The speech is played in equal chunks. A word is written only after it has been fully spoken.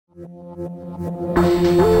Hey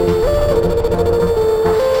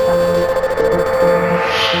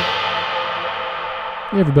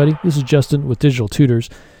everybody, this is Justin with Digital Tutors,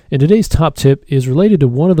 and today's top tip is related to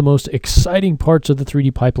one of the most exciting parts of the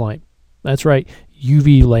 3D pipeline. That's right,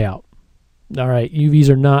 UV layout. Alright, UVs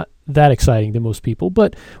are not that exciting to most people,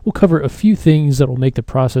 but we'll cover a few things that will make the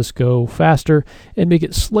process go faster and make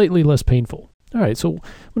it slightly less painful. Alright, so I'm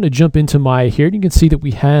going to jump into my here, and you can see that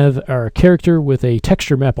we have our character with a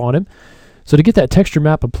texture map on him. So to get that texture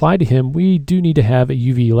map applied to him, we do need to have a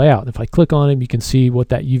UV layout. If I click on him, you can see what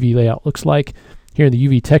that UV layout looks like. Here in the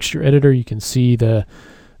UV texture editor, you can see the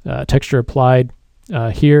texture applied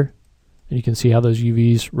here, and you can see how those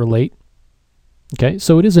UVs relate. Okay,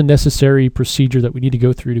 so it is a necessary procedure that we need to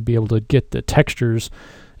go through to be able to get the textures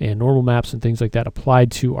and normal maps and things like that applied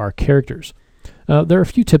to our characters. There are a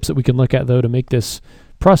few tips that we can look at, though, to make this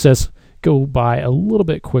process go by a little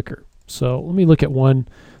bit quicker. So let me look at one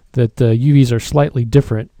that the UVs are slightly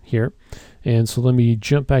different here. And so let me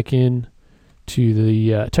jump back in to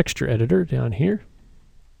the texture editor down here.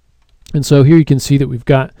 And so here you can see that we've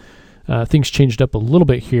got things changed up a little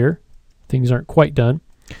bit here. Things aren't quite done.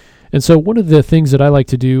 And so one of the things that I like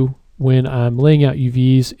to do when I'm laying out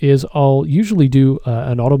UVs is I'll usually do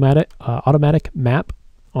an automatic map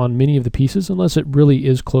on many of the pieces, unless it really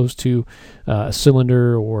is close to a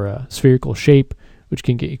cylinder or a spherical shape, which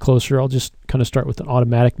can get you closer. I'll just kind of start with an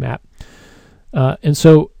automatic map. And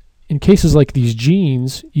so in cases like these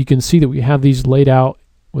jeans, you can see that we have these laid out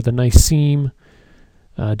with a nice seam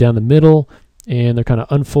down the middle, and they're kind of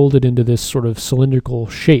unfolded into this sort of cylindrical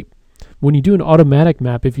shape. When you do an automatic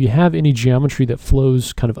map, if you have any geometry that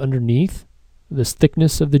flows kind of underneath this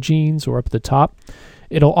thickness of the jeans or up at the top,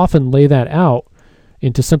 it'll often lay that out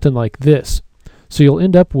into something like this. So you'll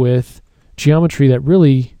end up with geometry that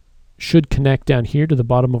really should connect down here to the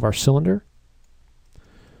bottom of our cylinder,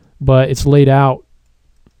 but it's laid out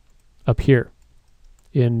up here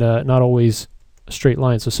in not always a straight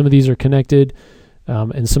line. So some of these are connected,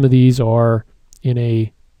 and some of these are in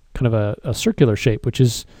a kind of a circular shape, which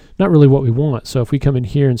is not really what we want. So if we come in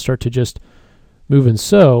here and start to just move and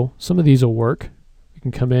sew, some of these will work. We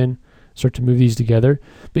can come in, start to move these together.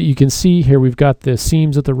 But you can see here we've got the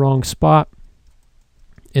seams at the wrong spot.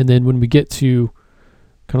 And then when we get to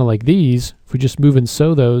kind of like these, if we just move and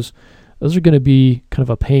sew those are going to be kind of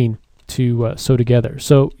a pain to sew together.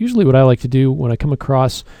 So usually what I like to do when I come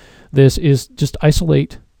across this is just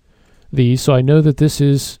isolate these. So I know that this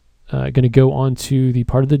is going to go onto the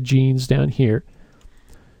part of the jeans down here.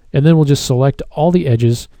 And then we'll just select all the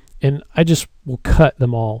edges, and I just will cut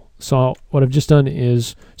them all. So what I've just done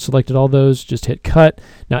is selected all those, just hit cut.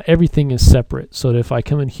 Now everything is separate, so that if I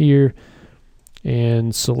come in here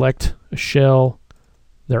and select a shell,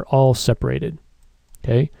 they're all separated.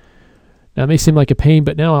 Okay. Now it may seem like a pain,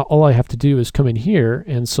 but now all I have to do is come in here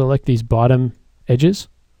and select these bottom edges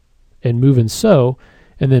and move and sew,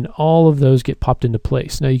 and then all of those get popped into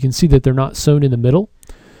place. Now you can see that they're not sewn in the middle.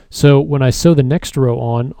 So when I sew the next row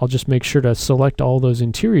on, I'll just make sure to select all those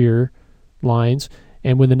interior lines,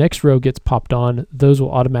 and when the next row gets popped on, those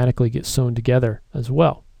will automatically get sewn together as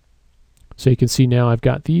well. So you can see now I've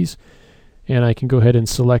got these, and I can go ahead and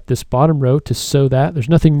select this bottom row to sew that. There's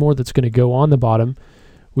nothing more that's going to go on the bottom.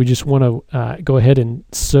 We just want to go ahead and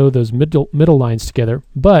sew those middle lines together.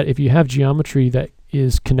 But if you have geometry that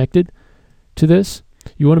is connected to this,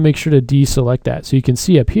 you want to make sure to deselect that. So you can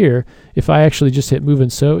see up here, if I actually just hit move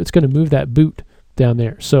and sew, it's going to move that boot down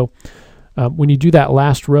there. So when you do that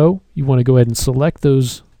last row, you want to go ahead and select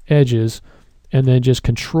those edges and then just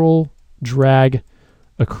control drag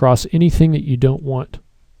across anything that you don't want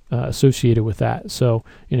associated with that. So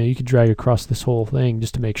you could drag across this whole thing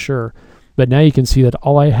just to make sure. But now you can see that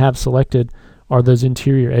all I have selected are those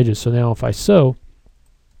interior edges. So now if I sew,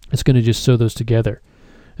 it's going to just sew those together.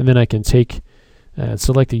 And then I can take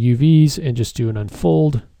select the UVs and just do an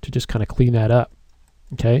unfold to just kind of clean that up.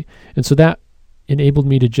 Okay, and so that enabled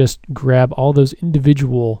me to just grab all those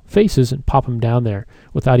individual faces and pop them down there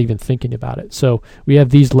without even thinking about it. So we have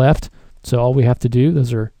these left, so all we have to do,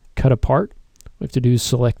 those are cut apart. What we have to do is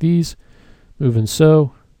select these, move and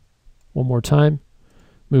sew, one more time,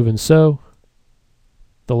 move and sew.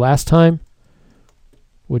 The last time,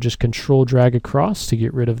 we'll just control drag across to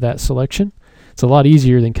get rid of that selection. It's a lot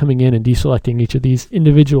easier than coming in and deselecting each of these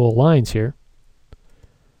individual lines here.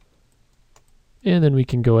 And then we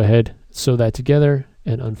can go ahead, sew that together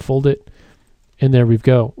and unfold it. And there we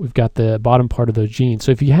go. We've got the bottom part of those jeans.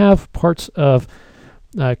 So if you have parts of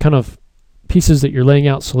kind of pieces that you're laying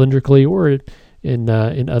out cylindrically or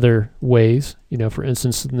in other ways, for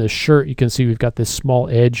instance, in this shirt, you can see we've got this small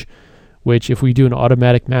edge which if we do an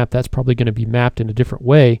automatic map, that's probably going to be mapped in a different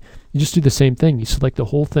way. You just do the same thing. You select the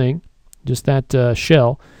whole thing, just that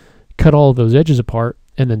shell, cut all of those edges apart,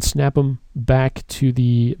 and then snap them back to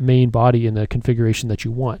the main body in the configuration that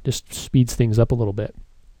you want. Just speeds things up a little bit.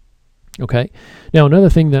 Okay, now another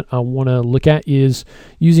thing that I want to look at is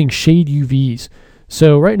using shade UVs.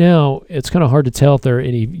 So right now it's kind of hard to tell if there are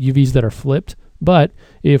any UVs that are flipped, but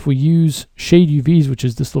if we use shade UVs, which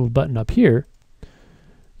is this little button up here,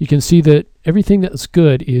 you can see that everything that's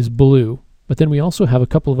good is blue, but then we also have a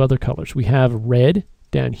couple of other colors. We have red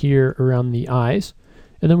down here around the eyes,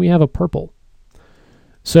 and then we have a purple.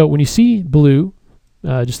 So when you see blue,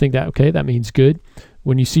 just think that, okay, that means good.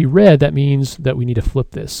 When you see red, that means that we need to flip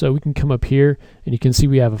this. So we can come up here, and you can see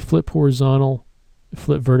we have a flip horizontal,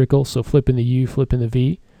 flip vertical, so flip in the U, flip in the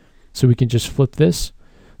V. So we can just flip this,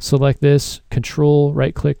 select this, control,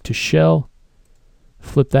 right click to shell,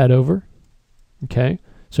 flip that over. Okay,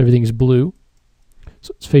 so everything's blue,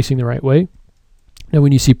 so it's facing the right way. Now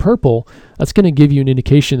when you see purple, that's going to give you an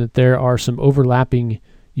indication that there are some overlapping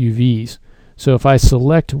UVs. So if I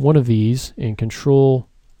select one of these and control,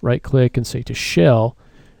 right click and say to shell,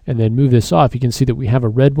 and then move this off, you can see that we have a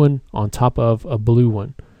red one on top of a blue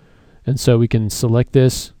one. And so we can select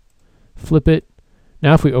this, flip it.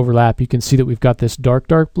 Now if we overlap, you can see that we've got this dark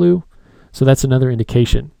blue. So that's another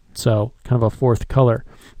indication. So kind of a fourth color.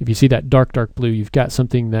 If you see that dark blue, you've got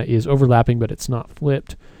something that is overlapping, but it's not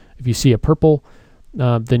flipped. If you see a purple,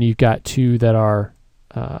 then you've got two that are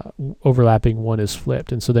overlapping, one is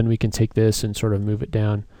flipped. And so then we can take this and sort of move it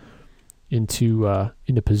down into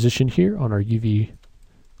position here on our UV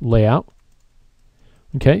layout.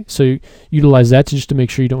 Okay, so utilize that just to make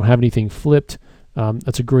sure you don't have anything flipped.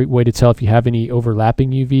 That's a great way to tell if you have any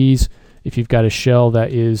overlapping UVs. If you've got a shell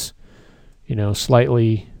that is, you know,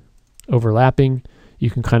 slightly overlapping, you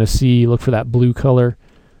can kind of see, look for that blue color,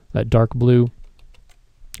 that dark blue,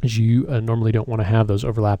 as you normally don't want to have those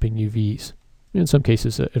overlapping UVs. In some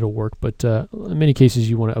cases it'll work, but in many cases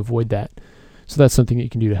you want to avoid that. So that's something that you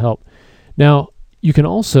can do to help. Now you can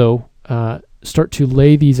also start to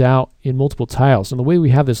lay these out in multiple tiles. And the way we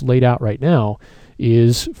have this laid out right now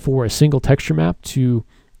is for a single texture map to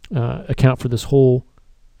account for this whole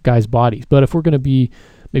guy's body. But if we're going to be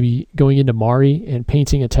maybe going into MORE and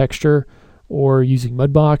painting a texture, or using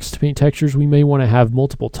Mudbox to paint textures, we may want to have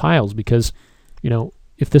multiple tiles, because, you know,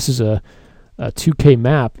 if this is a 2K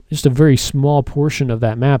map, just a very small portion of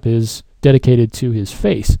that map is dedicated to his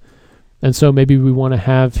face. And so maybe we want to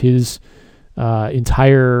have his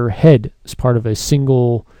entire head as part of a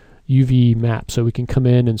single UV map. So we can come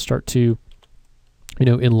in and start to, you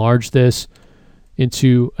know, enlarge this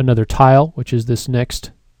into another tile, which is this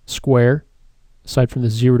next square. Aside from the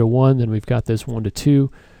 0 to 1, then we've got this 1 to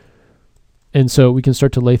 2. And so we can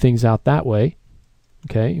start to lay things out that way.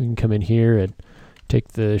 Okay, you can come in here and take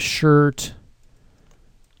the shirt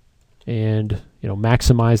and, you know,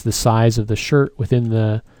 maximize the size of the shirt within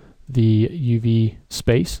the UV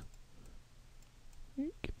space.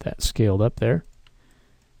 Get that scaled up there.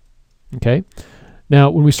 Okay, now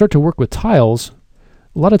when we start to work with tiles,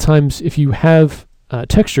 a lot of times if you have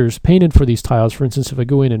textures painted for these tiles, for instance, if I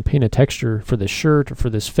go in and paint a texture for this shirt or for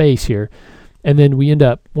this face here, and then we end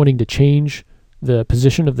up wanting to change the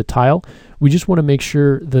position of the tile, we just want to make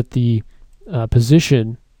sure that the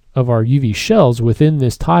position of our UV shells within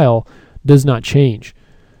this tile does not change.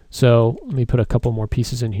 So let me put a couple more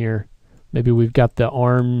pieces in here. Maybe we've got the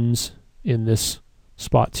arms in this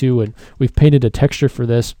spot too, and we've painted a texture for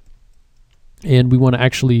this, and we want to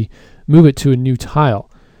actually move it to a new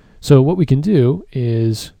tile. So what we can do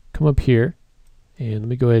is come up here, and let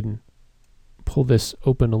me go ahead and pull this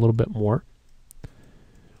open a little bit more.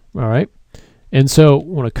 All right, and so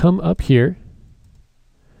we want to come up here,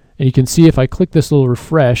 and you can see if I click this little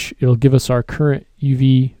refresh, it'll give us our current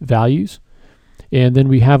UV values. And then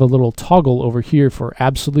we have a little toggle over here for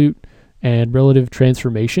absolute and relative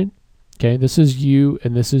transformation. Okay, this is U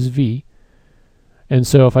and this is V. And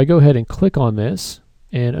so if I go ahead and click on this,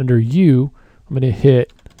 and under U, I'm going to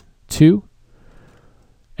hit 2,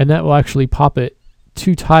 and that will actually pop it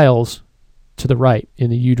 2 tiles to the right in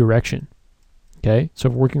the U direction. Okay, so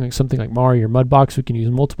if we're working like something like MORE or Mudbox, we can use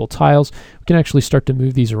multiple tiles. We can actually start to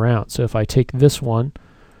move these around. So if I take this one,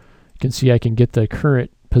 you can see I can get the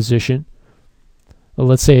current position. Well,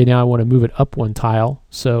 let's say now I want to move it up 1 tile.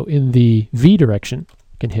 So in the V direction,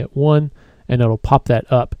 I can hit 1, and it'll pop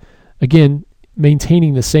that up. Again,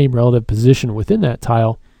 maintaining the same relative position within that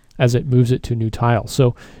tile as it moves it to a new tile.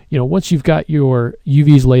 So, you know, once you've got your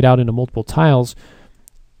UVs laid out into multiple tiles,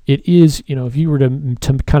 it is, you know, if you were to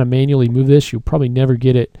kind of manually move this, you'll probably never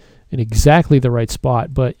get it in exactly the right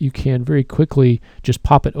spot, but you can very quickly just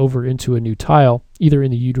pop it over into a new tile, either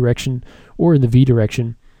in the U direction or in the V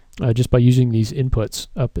direction, just by using these inputs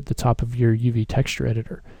up at the top of your UV texture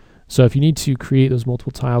editor. So if you need to create those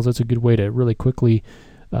multiple tiles, that's a good way to really quickly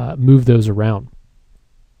move those around.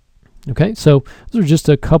 Okay, so those are just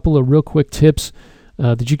a couple of real quick tips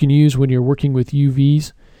that you can use when you're working with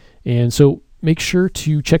UVs. And so make sure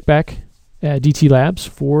to check back at DT Labs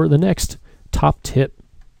for the next top tip.